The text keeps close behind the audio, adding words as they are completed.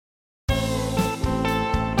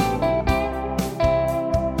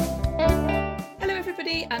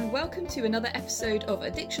everybody, and welcome to another episode of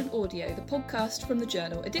Addiction Audio, the podcast from the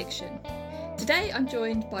journal Addiction. Today I'm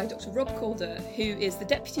joined by Dr. Rob Calder, who is the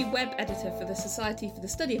Deputy Web Editor for the Society for the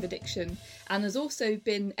Study of Addiction and has also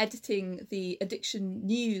been editing the Addiction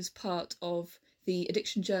News part of the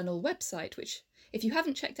Addiction Journal website, which, if you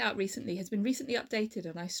haven't checked out recently, has been recently updated,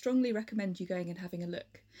 and I strongly recommend you going and having a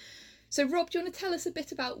look. So Rob, do you want to tell us a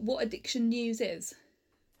bit about what Addiction News is?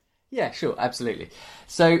 Yeah, sure, absolutely.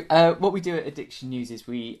 So what we do at Addiction News is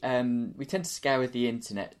we tend to scour the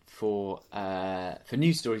internet for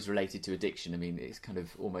news stories related to addiction. I mean, it's kind of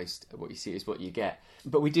almost what you see is what you get.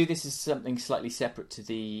 But we do this as something slightly separate to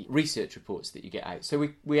the research reports that you get out. So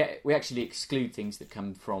we actually exclude things that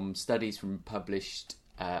come from studies, from published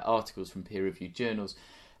articles from peer-reviewed journals.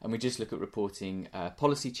 And we just look at reporting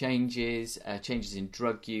policy changes, changes in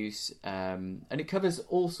drug use, and it covers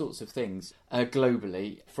all sorts of things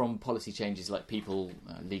globally, from policy changes like people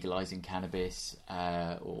legalising cannabis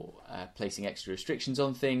or placing extra restrictions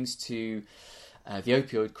on things, to the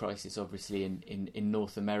opioid crisis, obviously, in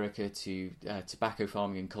North America, to tobacco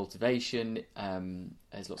farming and cultivation.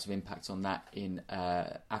 There's lots of impacts on that in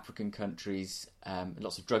African countries,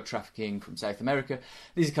 lots of drug trafficking from South America.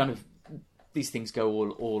 These things go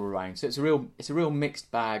all around, so it's a real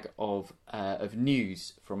mixed bag of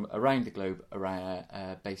news from around the globe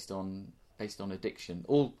based on addiction,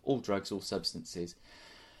 all drugs, all substances,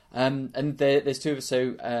 and there's two of us.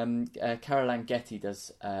 So Caroline Getty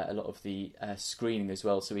does a lot of the screening as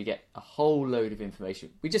well, so we get a whole load of information.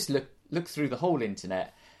 We just look through the whole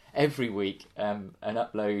internet every week and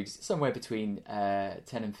upload somewhere between 10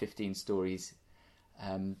 and 15 stories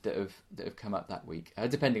that have come up that week,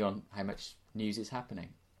 depending on how much news is happening.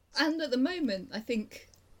 And at the moment, I think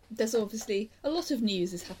there's obviously a lot of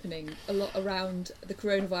news is happening, a lot around the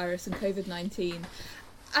coronavirus and COVID-19,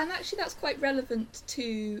 and actually that's quite relevant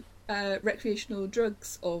to recreational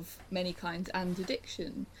drugs of many kinds and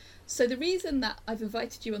addiction. So the reason that I've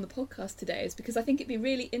invited you on the podcast today is because I think it'd be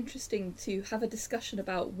really interesting to have a discussion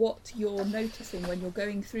about what you're noticing when you're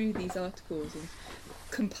going through these articles and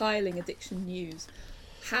compiling addiction news.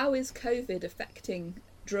 How is COVID affecting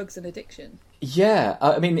drugs and addiction? Yeah,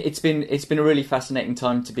 I mean, it's been a really fascinating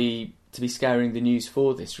time to be scouring the news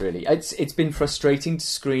for this. Really, it's been frustrating to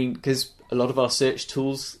screen, because a lot of our search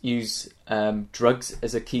tools use drugs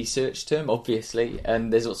as a key search term, obviously,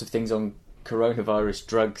 and there's lots of things on coronavirus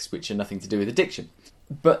drugs which are nothing to do with addiction.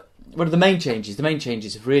 But one of the main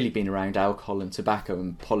changes have really been around alcohol and tobacco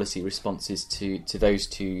and policy responses to those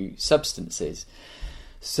two substances.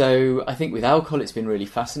 So I think with alcohol it's been really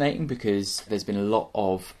fascinating, because there's been a lot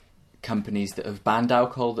of companies that have banned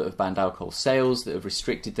alcohol, that have banned alcohol sales, that have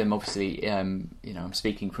restricted them. Obviously, I'm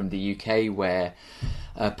speaking from the UK, where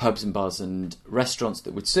pubs and bars and restaurants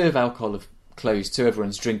that would serve alcohol have closed, so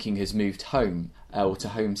everyone's drinking has moved home or to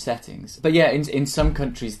home settings. But yeah, in some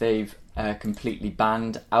countries they've completely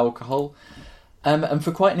banned alcohol, and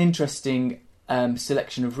for quite an interesting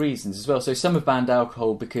selection of reasons as well. So some have banned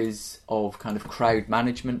alcohol because of kind of crowd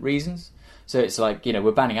management reasons. So it's like,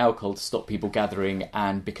 we're banning alcohol to stop people gathering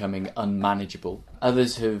and becoming unmanageable.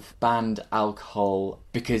 Others have banned alcohol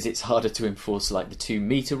because it's harder to enforce, like the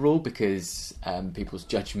 2-metre rule, because people's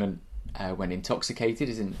judgment when intoxicated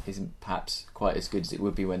isn't perhaps quite as good as it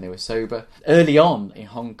would be when they were sober. Early on in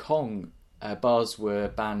Hong Kong, bars were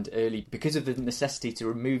banned early because of the necessity to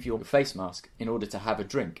remove your face mask in order to have a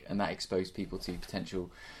drink, and that exposed people to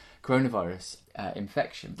potential coronavirus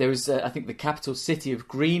infection. There was, I think, the capital city of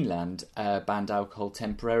Greenland banned alcohol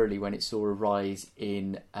temporarily when it saw a rise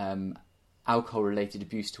in alcohol-related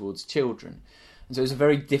abuse towards children. And so it was a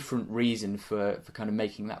very different reason for kind of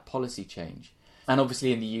making that policy change. And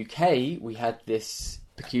obviously in the UK, we had this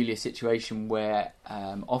peculiar situation where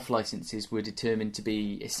off-licences were determined to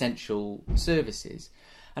be essential services.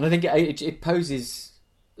 And I think it poses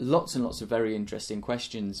lots and lots of very interesting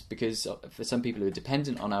questions, because for some people who are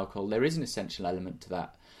dependent on alcohol, there is an essential element to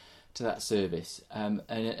that service.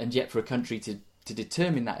 And yet for a country to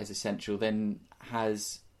determine that as essential then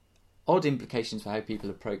has odd implications for how people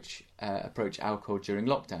approach alcohol during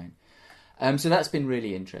lockdown. So that's been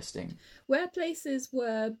really interesting. Where places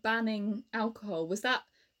were banning alcohol, was that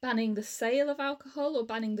banning the sale of alcohol or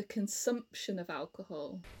banning the consumption of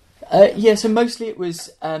alcohol? So mostly it was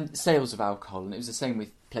sales of alcohol, and it was the same with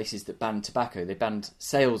places that banned tobacco. They banned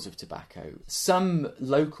sales of tobacco. Some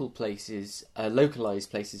localised places,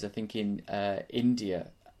 I think in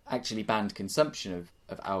India, actually banned consumption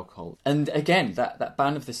of alcohol. And again, that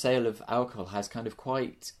ban of the sale of alcohol has kind of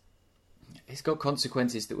it's got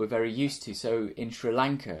consequences that we're very used to. So in Sri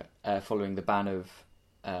Lanka, following the ban of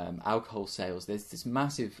alcohol sales, there's this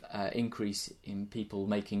massive increase in people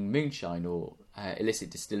making moonshine or illicit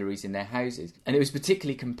distilleries in their houses. And it was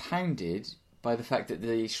particularly compounded by the fact that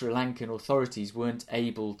the Sri Lankan authorities weren't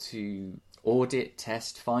able to audit,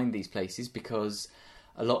 test, find these places because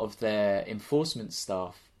a lot of their enforcement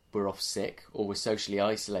staff were off sick or were socially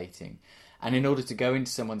isolating. And in order to go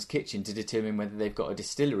into someone's kitchen to determine whether they've got a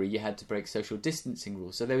distillery, you had to break social distancing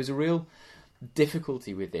rules. So there was a real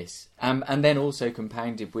difficulty with this. And then also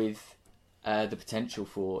compounded with the potential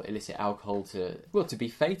for illicit alcohol to be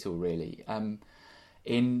fatal, really. I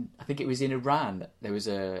think it was in Iran, there was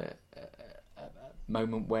a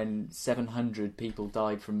moment when 700 people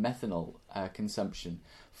died from methanol consumption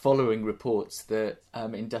following reports that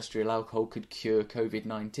industrial alcohol could cure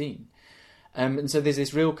COVID-19. And so there's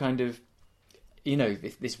this real kind of,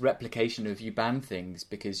 this replication of you ban things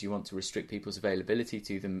because you want to restrict people's availability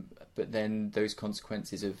to them, but then those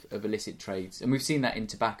consequences of illicit trades. And we've seen that in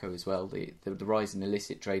tobacco as well, the rise in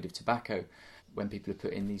illicit trade of tobacco when people have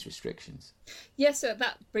put in these restrictions. Yeah, so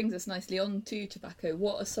that brings us nicely on to tobacco.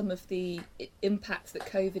 What are some of the impacts that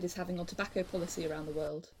COVID is having on tobacco policy around the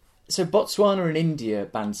world? So Botswana and India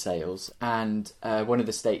banned sales, and one of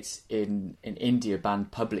the states in India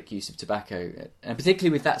banned public use of tobacco. And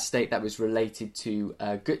particularly with that state, that was related to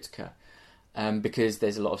gutka, because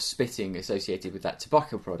there's a lot of spitting associated with that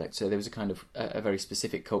tobacco product. So there was a kind of a very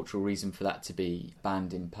specific cultural reason for that to be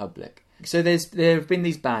banned in public. So there have been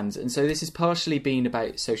these bans, and so this has partially been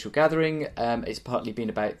about social gathering. It's partly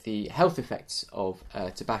been about the health effects of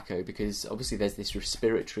tobacco, because obviously there's this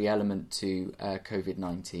respiratory element to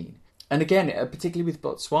COVID-19. And again, particularly with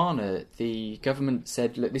Botswana, the government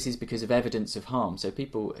said, look, this is because of evidence of harm. So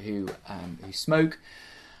people who smoke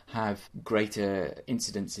have greater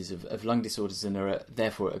incidences of lung disorders and are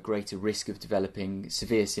therefore at a greater risk of developing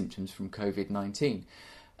severe symptoms from COVID-19.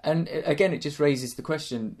 And again, it just raises the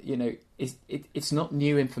question, it's not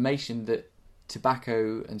new information that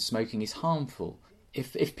tobacco and smoking is harmful.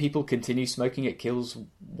 If people continue smoking, it kills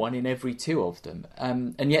 1 in every 2 of them.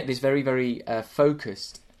 And yet this very, very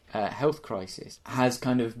focused health crisis has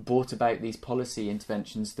kind of brought about these policy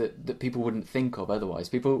interventions that people wouldn't think of otherwise.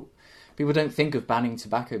 People don't think of banning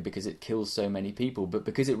tobacco because it kills so many people, but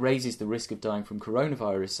because it raises the risk of dying from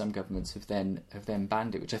coronavirus, some governments have then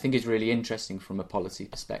banned it, which I think is really interesting from a policy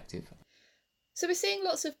perspective. So we're seeing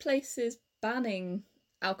lots of places banning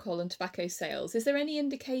alcohol and tobacco sales. Is there any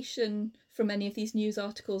indication from any of these news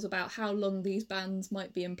articles about how long these bans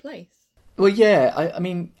might be in place? Well, yeah, I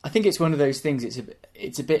mean, I think it's one of those things.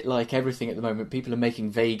 It's a bit like everything at the moment. People are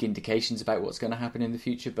making vague indications about what's going to happen in the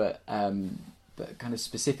future, but kind of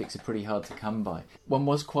specifics are pretty hard to come by. One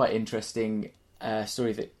was quite interesting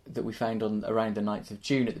story that we found on around the 9th of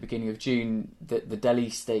June, at the beginning of June, that the Delhi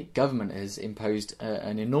state government has imposed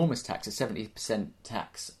an enormous tax, a 70%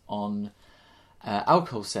 tax on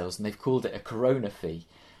alcohol sales, and they've called it a corona fee.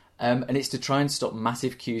 And it's to try and stop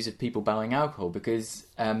massive queues of people buying alcohol, because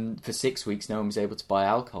for 6 weeks no one was able to buy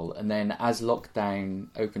alcohol. And then as lockdown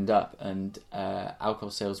opened up and alcohol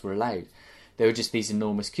sales were allowed, there were just these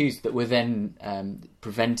enormous queues that were then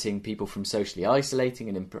preventing people from socially isolating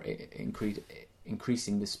and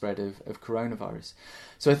increasing the spread of coronavirus.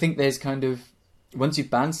 So I think there's kind of, once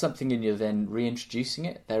you've banned something and you're then reintroducing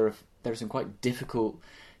it, there are some quite difficult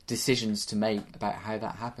decisions to make about how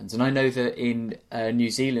that happens. And I know that in New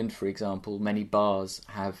Zealand, for example, many bars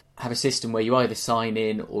have a system where you either sign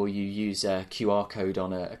in or you use a QR code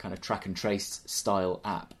on a kind of track and trace style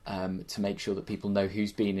app to make sure that people know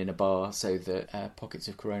who's been in a bar, so that pockets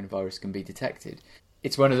of coronavirus can be detected.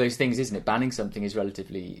 It's one of those things, isn't it? Banning something is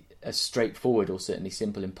relatively straightforward, or certainly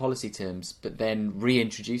simple in policy terms, but then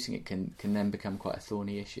reintroducing it can then become quite a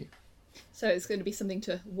thorny issue. So it's going to be something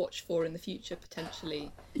to watch for in the future,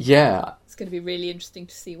 potentially. Yeah. It's going to be really interesting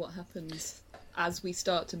to see what happens as we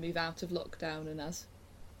start to move out of lockdown and as,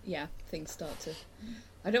 things start to...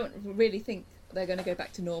 I don't really think they're going to go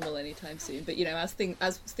back to normal anytime soon, but, as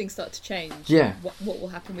things start to change, what will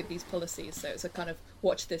happen with these policies? So it's a kind of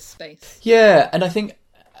watch this space. Yeah, and I think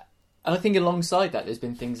alongside that, there's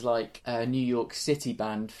been things like New York City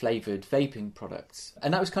banned flavoured vaping products.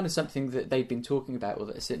 And that was kind of something that they'd been talking about, or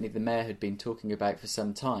that certainly the mayor had been talking about for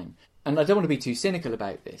some time. And I don't want to be too cynical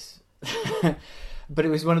about this, but it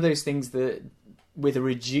was one of those things that, with a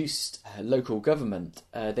reduced local government,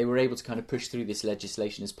 they were able to kind of push through this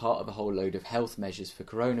legislation as part of a whole load of health measures for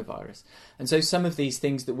coronavirus. And so some of these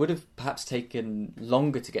things that would have perhaps taken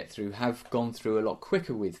longer to get through have gone through a lot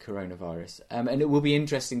quicker with coronavirus. And it will be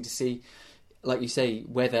interesting to see, like you say,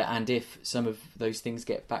 whether and if some of those things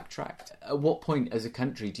get backtracked. At what point as a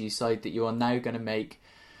country do you decide that you are now going to make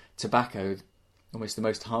tobacco almost the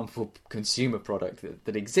most harmful consumer product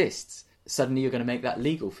that exists, suddenly you're going to make that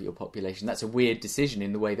legal for your population. That's a weird decision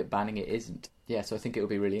in the way that banning it isn't. Yeah, so I think it will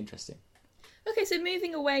be really interesting. Okay, so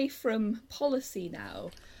moving away from policy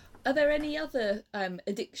now, are there any other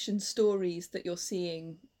addiction stories that you're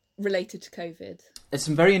seeing related to COVID? There's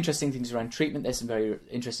some very interesting things around treatment. There's some very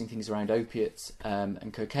interesting things around opiates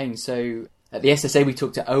and cocaine. So at the SSA, we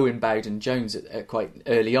talked to Owen Bowden-Jones quite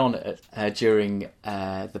early on during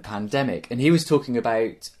the pandemic, and he was talking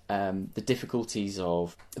about the difficulties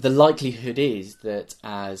of the likelihood is that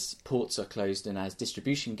as ports are closed and as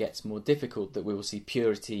distribution gets more difficult, that we will see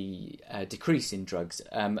purity decrease in drugs,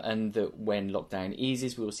 and that when lockdown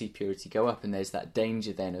eases, we will see purity go up, and there's that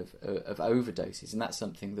danger then of overdoses, and that's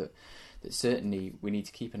something that certainly we need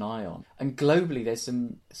to keep an eye on. And globally, there's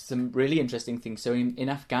some really interesting things. So in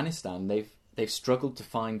Afghanistan, they've struggled to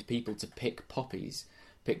find people to pick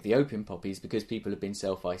the opium poppies, because people have been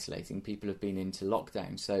self-isolating, people have been into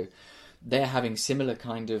lockdown. So they're having similar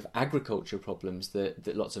kind of agriculture problems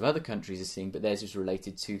that lots of other countries are seeing, but theirs is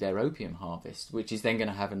related to their opium harvest, which is then going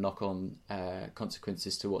to have a knock-on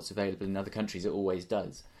consequences to what's available in other countries. It always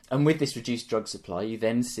does. And with this reduced drug supply, you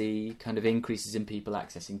then see kind of increases in people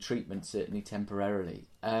accessing treatment, certainly temporarily.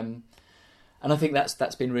 And I think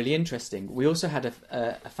that's been really interesting. We also had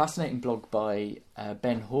a fascinating blog by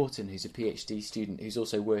Ben Horton, who's a PhD student who's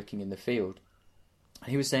also working in the field.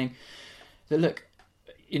 He was saying that, look,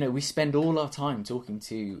 we spend all our time talking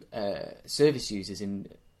to service users in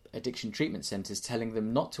addiction treatment centres, telling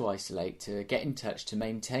them not to isolate, to get in touch, to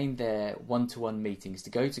maintain their one-to-one meetings, to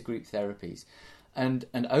go to group therapies. And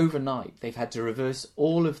overnight, they've had to reverse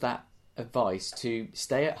all of that advice to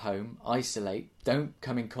stay at home, isolate, don't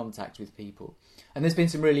come in contact with people. And there's been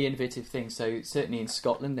some really innovative things. So certainly in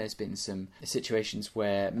Scotland, there's been some situations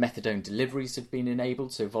where methadone deliveries have been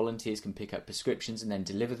enabled, so volunteers can pick up prescriptions and then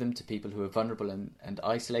deliver them to people who are vulnerable and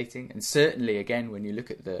isolating. And certainly, again, when you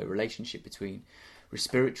look at the relationship between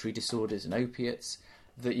respiratory disorders and opiates,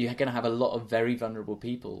 that you're going to have a lot of very vulnerable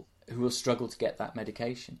people who will struggle to get that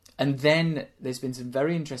medication. And then there's been some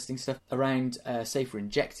very interesting stuff around safer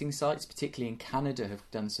injecting sites, particularly in Canada, have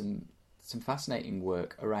done some fascinating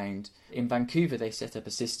work around. In Vancouver, they set up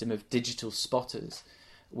a system of digital spotters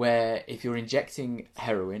where if you're injecting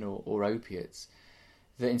heroin or opiates,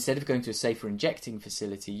 that instead of going to a safer injecting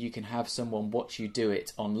facility, you can have someone watch you do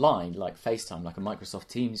it online, like FaceTime, like a Microsoft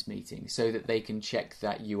Teams meeting, so that they can check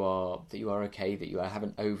that you are okay, that you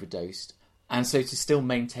haven't overdosed. And so to still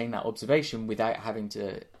maintain that observation without having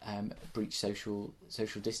to breach social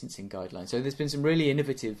distancing guidelines. So there's been some really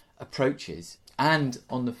innovative approaches. And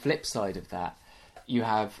on the flip side of that, you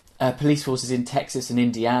have police forces in Texas and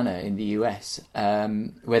Indiana in the US,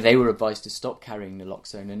 where they were advised to stop carrying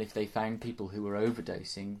naloxone, and if they found people who were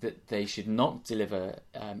overdosing, that they should not deliver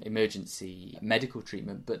emergency medical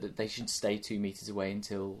treatment, but that they should stay 2 meters away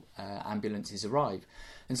until ambulances arrive.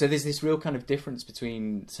 And so there's this real kind of difference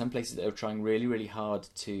between some places that are trying really, really hard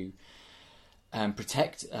to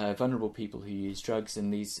protect vulnerable people who use drugs,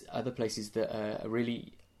 and these other places that are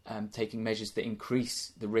really taking measures that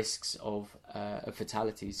increase the risks of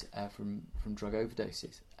fatalities from drug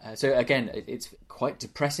overdoses. So again, it's quite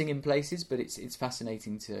depressing in places, but it's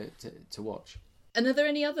fascinating to watch. And are there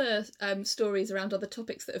any other stories around other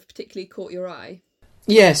topics that have particularly caught your eye?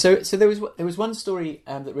 Yeah, so there was one story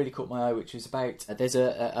that really caught my eye, which was about there's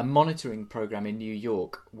a monitoring program in New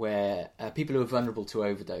York where people who are vulnerable to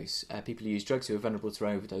overdose, people who use drugs who are vulnerable to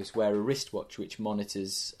overdose, wear a wristwatch which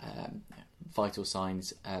monitors vital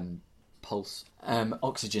signs, pulse,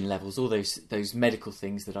 oxygen levels, all those medical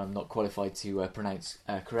things that I'm not qualified to pronounce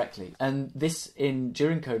correctly. And this,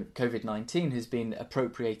 during COVID-19, has been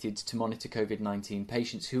appropriated to monitor COVID-19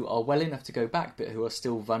 patients who are well enough to go back but who are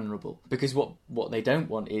still vulnerable. Because what they don't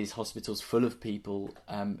want is hospitals full of people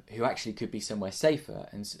who actually could be somewhere safer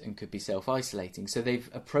and could be self-isolating. So they've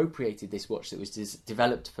appropriated this watch that was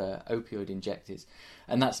developed for opioid injectors,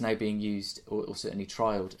 and that's now being used or certainly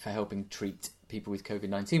trialled for helping treat people with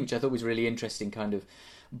COVID-19, which I thought was really interesting, kind of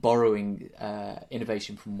borrowing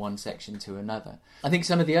innovation from one section to another. I think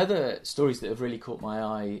some of the other stories that have really caught my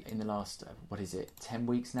eye in the last, 10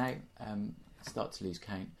 weeks now, start to lose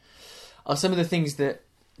count, are some of the things that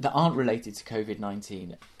aren't related to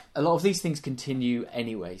COVID-19. A lot of these things continue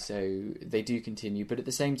anyway, so they do continue, but at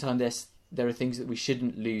the same time there are things that we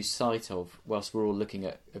shouldn't lose sight of whilst we're all looking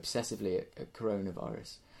obsessively at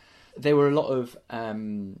coronavirus. There were a lot of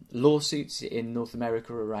lawsuits in North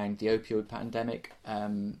America around the opioid pandemic,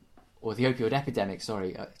 or the opioid epidemic,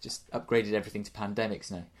 sorry, I just upgraded everything to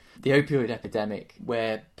pandemics now. The opioid epidemic,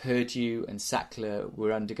 where Purdue and Sackler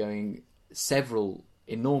were undergoing several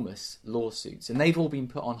enormous lawsuits, and they've all been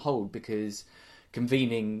put on hold because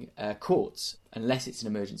convening courts unless it's an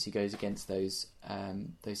emergency goes against those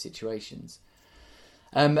situations.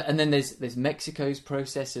 And then there's Mexico's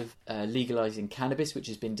process of legalizing cannabis, which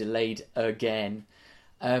has been delayed again.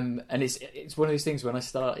 And it's one of those things. When I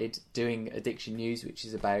started doing Addiction News, which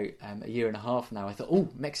is about a year and a half now, I thought, oh,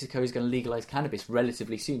 Mexico is going to legalize cannabis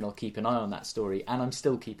relatively soon. I'll keep an eye on that story, and I'm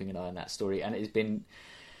still keeping an eye on that story. And it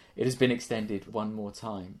has been extended one more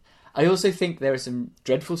time. I also think there are some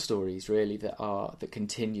dreadful stories, really, that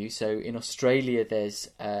continue. So in Australia, there's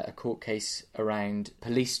a court case around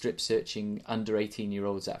police strip searching under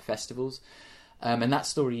 18-year-olds at festivals, and that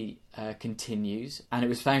story continues. And it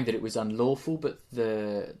was found that it was unlawful, but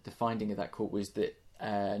the finding of that court was that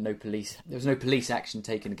there was no police action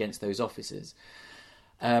taken against those officers.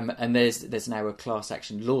 And there's now a class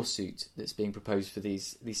action lawsuit that's being proposed for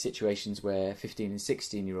these situations where 15 and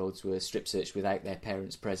 16-year-olds were strip searched without their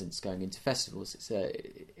parents' presence going into festivals. It's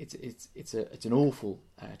an awful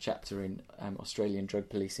chapter in Australian drug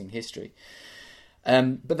policing history.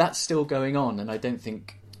 But that's still going on, and I don't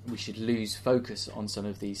think we should lose focus on some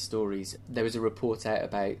of these stories. There was a report out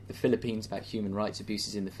about the Philippines, about human rights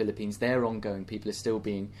abuses in the Philippines. They're ongoing. People are still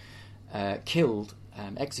being killed,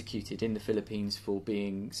 executed in the Philippines for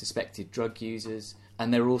being suspected drug users,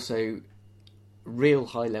 and there are also real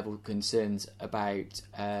high-level concerns about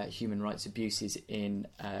human rights abuses in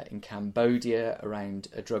Cambodia around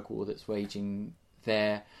a drug war that's waging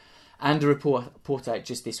there, and a report out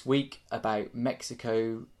just this week about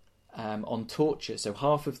Mexico on torture. So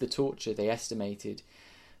half of the torture they estimated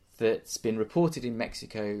that's been reported in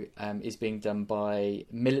Mexico is being done by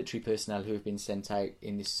military personnel who have been sent out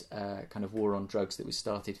in this kind of war on drugs that was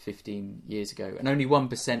started 15 years ago. And only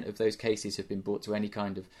 1% of those cases have been brought to any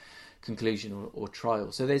kind of conclusion or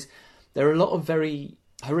trial. So there are a lot of very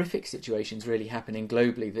horrific situations really happening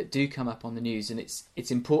globally that do come up on the news, and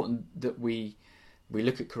it's important that we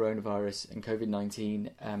look at coronavirus and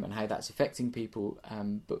COVID-19 and how that's affecting people,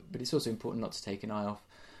 but it's also important not to take an eye off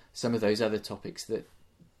some of those other topics that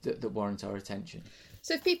warrant our attention.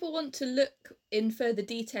 So if people want to look in further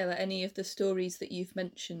detail at any of the stories that you've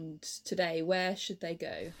mentioned today, where should they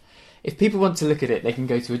go? If people want to look at it, they can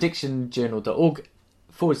go to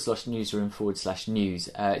addictionjournal.org/newsroom/news.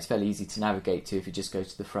 It's fairly easy to navigate to if you just go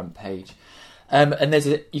to the front page. And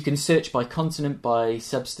you can search by continent, by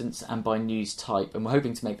substance, and by news type, and we're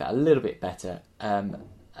hoping to make that a little bit better.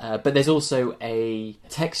 But there's also a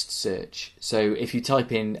text search. So if you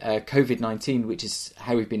type in COVID-19, which is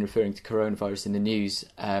how we've been referring to coronavirus in the news,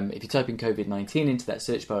 if you type in COVID-19 into that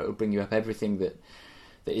search bar, it will bring you up everything that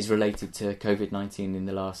is related to COVID-19 in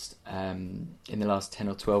the last 10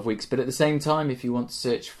 or 12 weeks. But at the same time, if you want to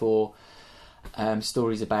search for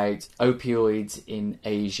stories about opioids in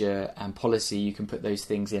Asia and policy, you can put those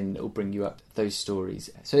things in. It will bring you up those stories.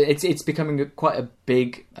 So it's becoming quite a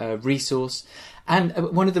big resource. And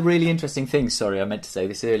one of the really interesting things, sorry, I meant to say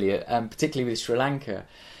this earlier, particularly with Sri Lanka,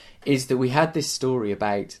 is that we had this story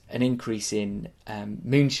about an increase in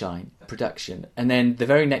moonshine production. And then the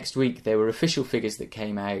very next week, there were official figures that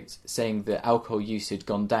came out saying that alcohol use had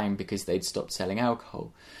gone down because they'd stopped selling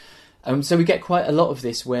alcohol. So we get quite a lot of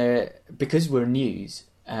this where, because we're news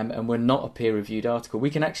and we're not a peer-reviewed article, we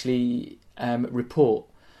can actually report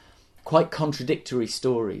quite contradictory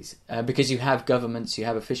stories because you have governments, you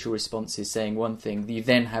have official responses saying one thing, you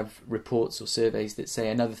then have reports or surveys that say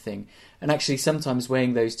another thing, and actually sometimes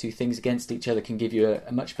weighing those two things against each other can give you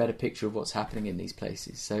a much better picture of what's happening in these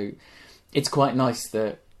places. So it's quite nice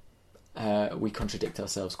that we contradict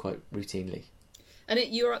ourselves quite routinely. And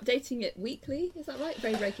you're updating it weekly, is that right?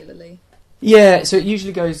 Very regularly. Yeah, so it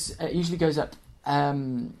usually goes up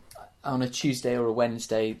on a Tuesday or a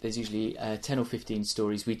Wednesday. There's usually 10 or 15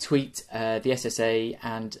 stories. We tweet the SSA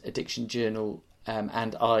and Addiction Journal,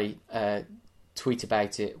 and I tweet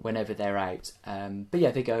about it whenever they're out. But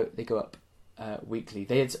yeah, they go up weekly.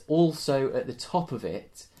 There's also at the top of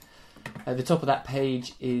it. At the top of that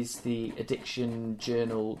page is the Addiction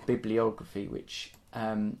Journal bibliography, which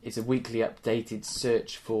is a weekly updated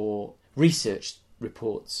search for research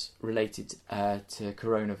reports related to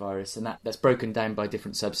coronavirus, and that's broken down by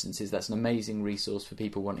different substances. That's an amazing resource for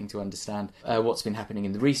people wanting to understand what's been happening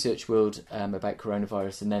in the research world about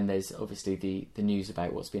coronavirus, and then there's obviously the news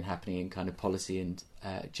about what's been happening in kind of policy and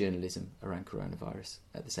journalism around coronavirus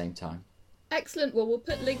at the same time. Excellent. Well, we'll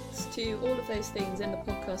put links to all of those things in the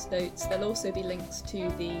podcast notes. There'll also be links to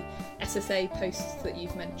the SSA posts that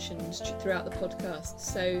you've mentioned throughout the podcast.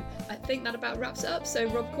 So I think that about wraps it up. So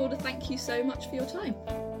Rob Calder, thank you so much for your time.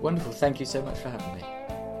 Wonderful. Thank you so much for having me.